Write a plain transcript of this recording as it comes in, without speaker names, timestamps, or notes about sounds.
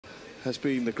has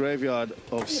been the graveyard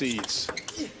of seeds.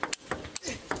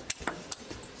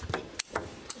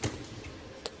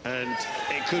 And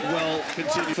it could well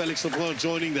continue. Felix Lebrun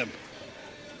joining them.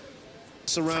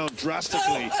 It's around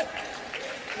drastically.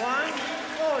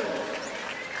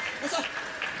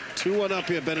 2-1 up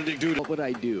here, Benedikt Duda. What would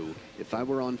I do if I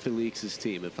were on Felix's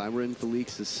team, if I were in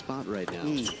Felix's spot right now?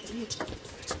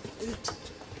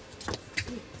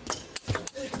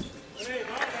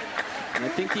 And I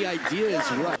think the idea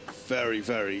is right. Very,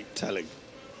 very telling.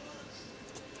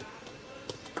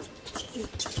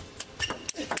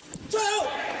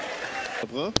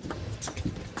 Lebrun.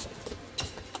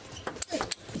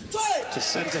 To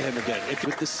center him again.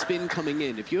 With the spin coming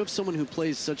in, if you have someone who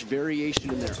plays such variation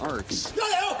in their arcs,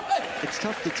 it's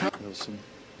tough to tell. There was some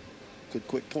good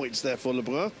quick points there for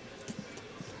Lebrun.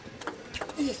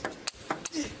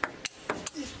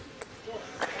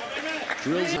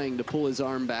 Drills trying to pull his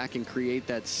arm back and create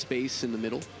that space in the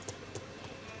middle.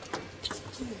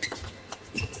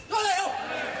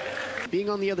 Being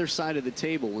on the other side of the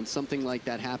table when something like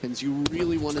that happens, you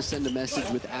really want to send a message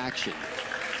with action.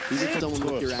 Even for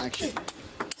someone with your action.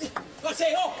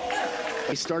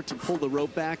 They start to pull the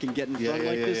rope back and get in front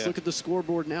like this. Look at the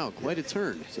scoreboard now. Quite a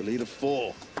turn. It's a lead of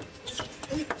 4.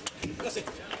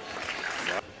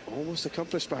 Almost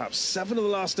accomplished, perhaps. 7 of the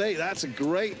last 8. That's a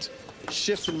great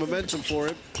shift in momentum for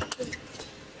him.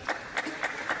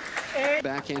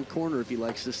 Backhand corner if he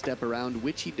likes to step around,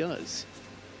 which he does.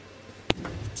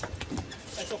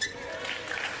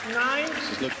 9.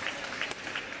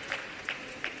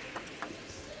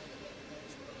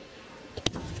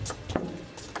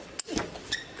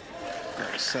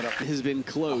 Setup has been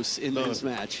close in this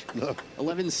match.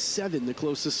 11-7, the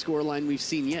closest scoreline we've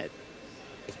seen yet.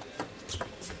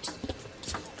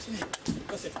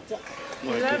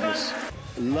 My goodness.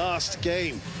 Last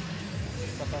game.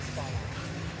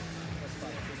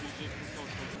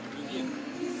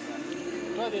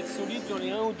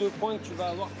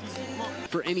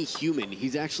 For any human,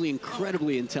 he's actually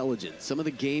incredibly intelligent. Some of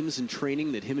the games and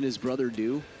training that him and his brother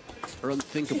do are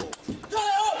unthinkable.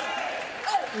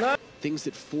 Things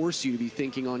that force you to be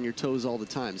thinking on your toes all the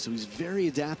time. So he's very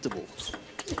adaptable.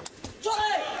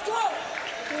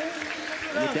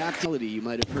 And adaptability, you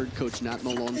might have heard Coach Nat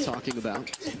Malone talking about.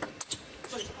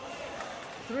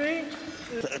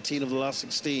 13 of the last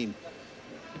 16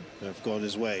 have gone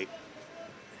his way.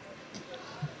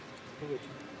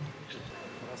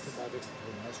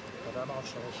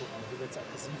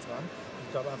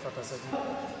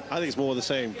 I think it's more of the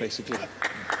same, basically.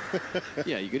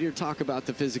 Yeah, you could hear talk about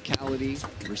the physicality,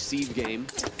 receive game.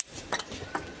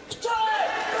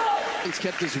 He's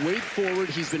kept his weight forward.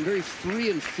 He's been very free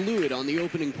and fluid on the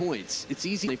opening points. It's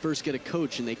easy when they first get a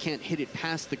coach and they can't hit it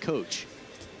past the coach.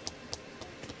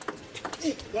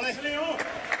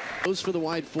 Goes for the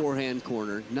wide forehand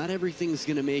corner. Not everything's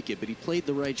going to make it, but he played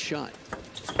the right shot.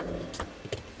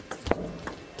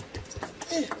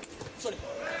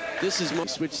 This is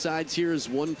switch sides here as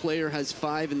one player has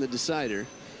 5 in the decider.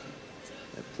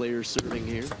 That player serving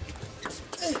here.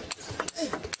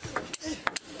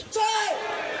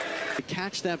 To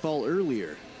catch that ball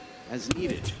earlier as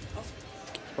needed. I was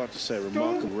about to say,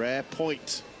 remarkable rare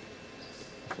point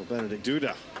for Benedikt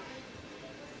Duda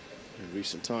in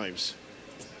recent times.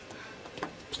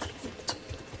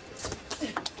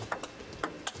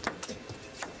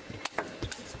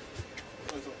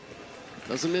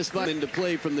 Doesn't miss button into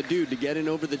play from the dude to get in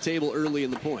over the table early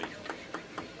in the point.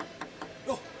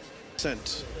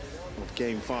 Percent of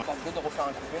game 5.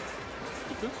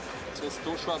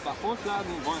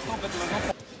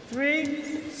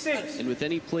 3-6. And with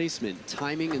any placement,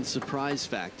 timing and surprise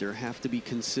factor have to be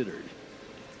considered.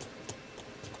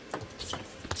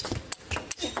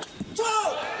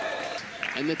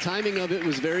 And the timing of it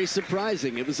was very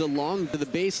surprising. It was a long to the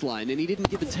baseline, and he didn't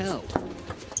give a tell.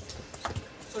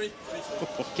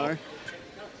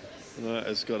 That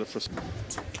has got a he's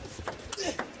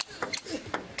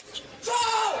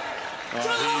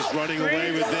running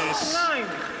away with this.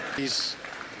 He's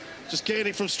just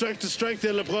gaining from strength to strength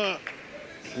there, Lebrun.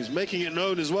 He's making it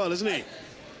known as well, isn't he?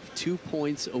 2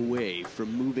 points away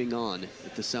from moving on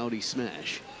at the Saudi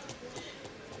smash.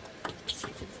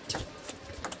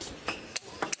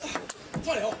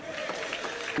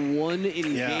 One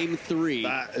in game 3.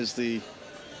 That is the...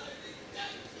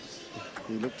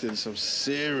 He looked in some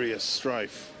serious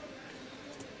strife.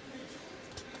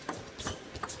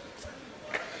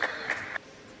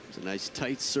 It's a nice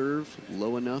tight serve,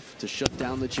 low enough to shut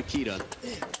down the Chiquita.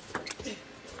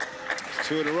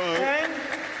 2 in a row.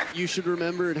 You should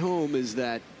remember at home is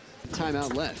that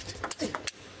timeout left.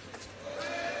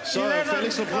 So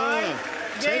Felix Lebrun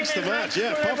takes the match.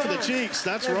 Yeah, puff in the cheeks.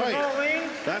 That's right.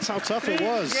 That's how tough it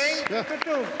was.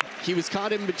 Yeah. He was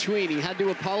caught in between. He had to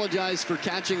apologize for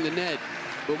catching the net,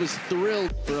 but was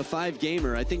thrilled for a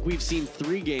 5-gamer. I think we've seen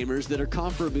 3-gamers that are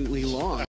comparably long.